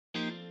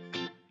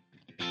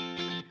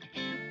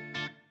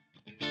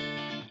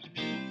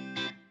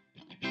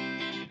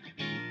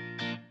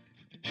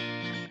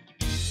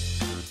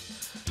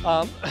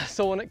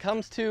So when it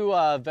comes to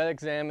vet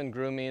exam and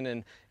grooming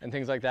and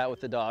things like that with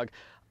the dog,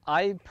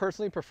 I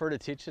personally prefer to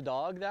teach the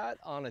dog that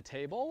on a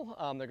table.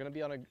 They're going to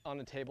be on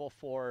a table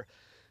for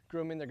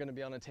grooming. They're going to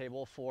be on a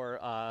table for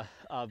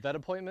vet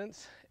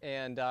appointments,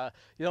 and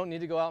you don't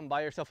need to go out and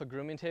buy yourself a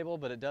grooming table,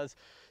 but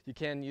you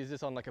can use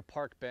this on like a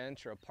park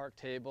bench or a park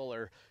table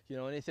or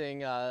anything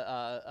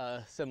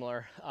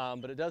similar.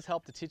 But it does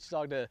help to teach the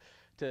dog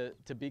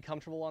to be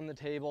comfortable on the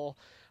table.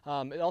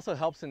 It also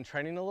helps in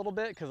training a little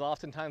bit, because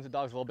oftentimes the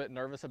dog's a little bit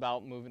nervous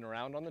about moving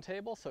around on the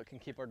table, so it can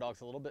keep our dogs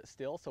a little bit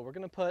still. So we're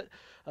going to put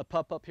a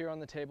pup up here on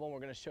the table, and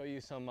we're going to show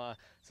you some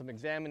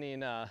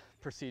examining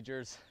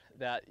procedures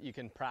that you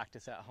can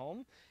practice at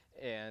home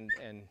and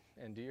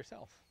do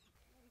yourself.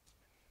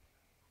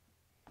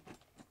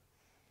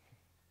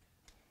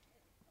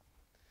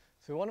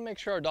 So we want to make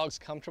sure our dog's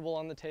comfortable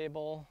on the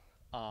table.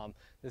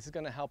 This is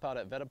going to help out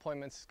at vet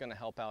appointments. It's going to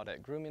help out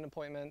at grooming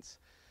appointments.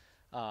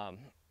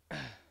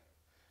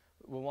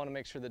 We want to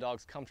make sure the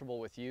dog's comfortable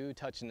with you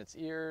touching its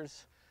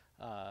ears,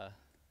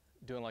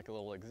 doing like a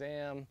little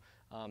exam,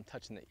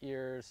 touching the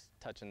ears,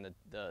 touching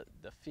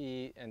the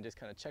feet, and just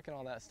kind of checking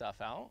all that stuff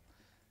out.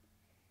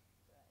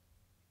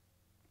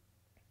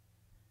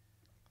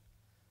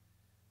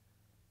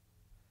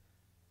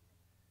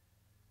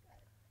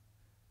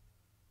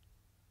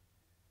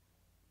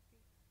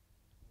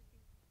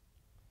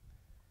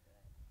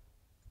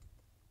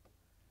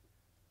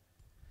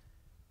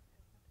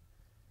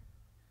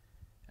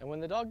 And when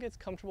the dog gets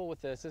comfortable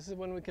with this is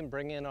when we can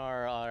bring in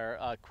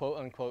our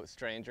quote-unquote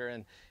stranger,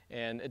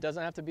 and it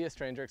doesn't have to be a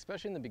stranger,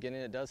 especially in the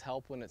beginning. It does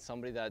help when it's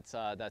somebody that's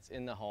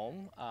in the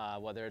home,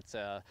 whether it's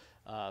a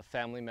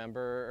family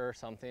member or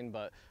something,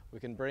 but we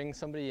can bring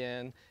somebody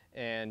in,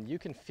 and you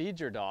can feed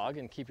your dog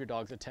and keep your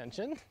dog's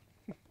attention.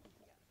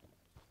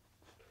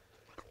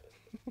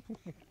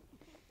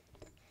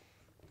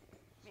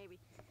 Maybe.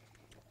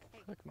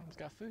 Hey. Look, Mom's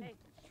got food. Hey.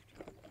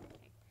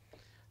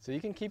 So you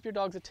can keep your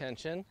dog's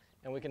attention,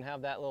 and we can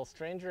have that little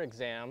stranger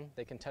exam.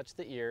 They can touch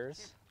the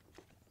ears,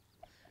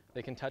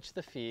 they can touch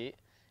the feet,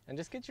 and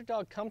just get your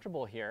dog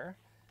comfortable here.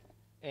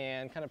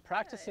 And kind of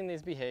practicing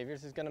these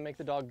behaviors is going to make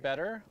the dog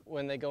better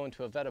when they go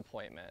into a vet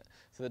appointment.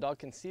 So the dog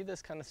can see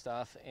this kind of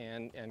stuff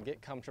and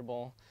get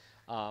comfortable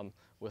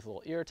with a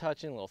little ear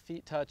touching, a little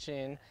feet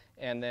touching,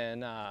 and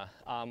then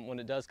when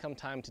it does come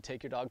time to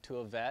take your dog to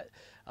a vet,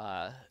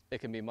 it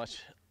can be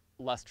much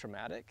less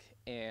traumatic,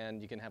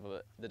 and you can have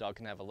the dog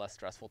can have a less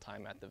stressful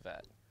time at the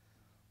vet.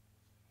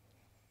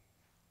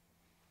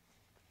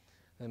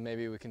 And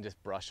maybe we can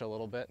just brush a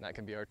little bit, and that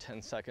can be our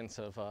 10 seconds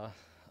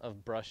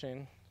of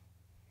brushing.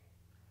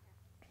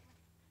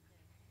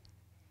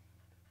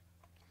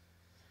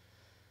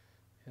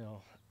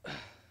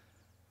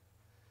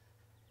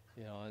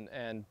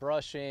 And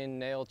brushing,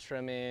 nail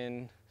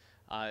trimming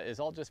is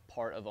all just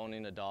part of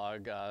owning a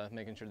dog,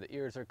 making sure the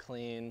ears are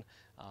clean.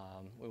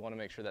 We want to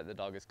make sure that the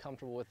dog is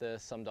comfortable with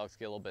this. Some dogs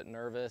get a little bit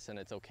nervous, and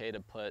it's okay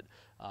to put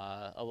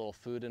a little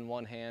food in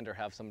one hand or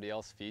have somebody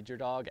else feed your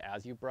dog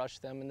as you brush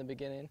them in the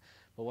beginning.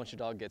 But once your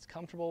dog gets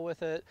comfortable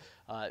with it,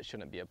 it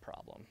shouldn't be a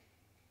problem.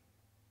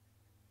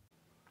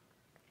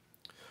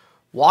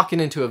 Walking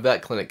into a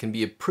vet clinic can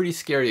be a pretty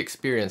scary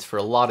experience for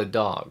a lot of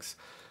dogs.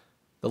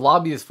 The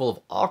lobby is full of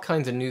all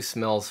kinds of new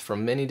smells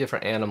from many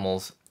different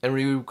animals, and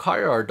we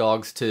require our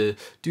dogs to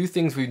do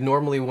things we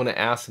normally wouldn't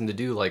ask them to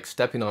do, like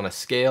stepping on a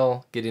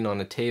scale, getting on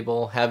a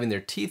table, having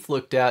their teeth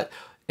looked at,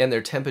 and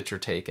their temperature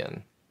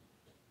taken.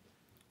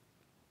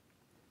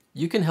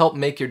 You can help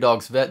make your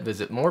dog's vet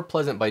visit more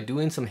pleasant by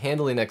doing some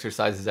handling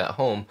exercises at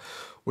home,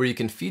 where you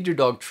can feed your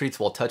dog treats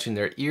while touching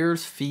their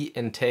ears, feet,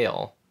 and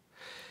tail.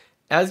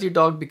 As your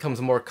dog becomes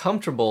more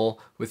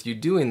comfortable with you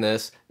doing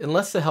this,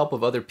 enlist the help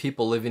of other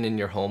people living in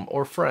your home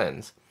or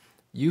friends.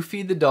 You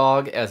feed the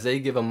dog as they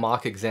give a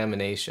mock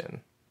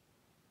examination.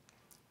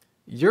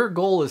 Your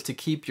goal is to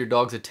keep your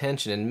dog's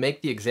attention and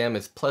make the exam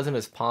as pleasant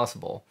as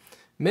possible.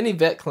 Many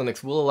vet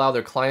clinics will allow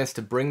their clients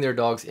to bring their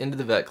dogs into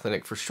the vet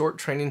clinic for short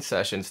training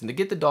sessions and to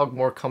get the dog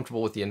more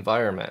comfortable with the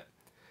environment.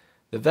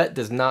 The vet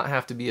does not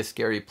have to be a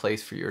scary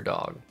place for your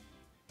dog.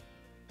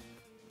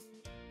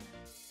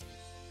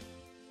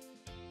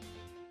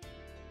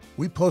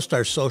 We post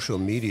our social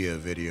media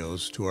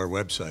videos to our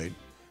website,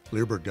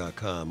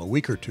 Leerburg.com, a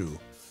week or two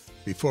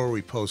before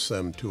we post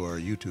them to our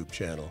YouTube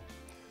channel.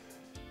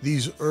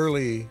 These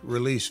early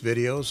release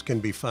videos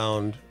can be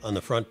found on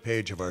the front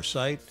page of our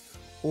site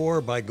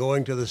or by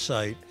going to the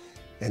site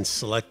and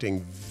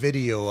selecting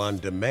Video on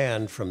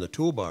Demand from the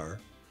toolbar,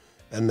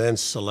 and then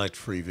select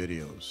Free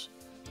Videos.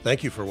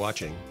 Thank you for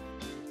watching.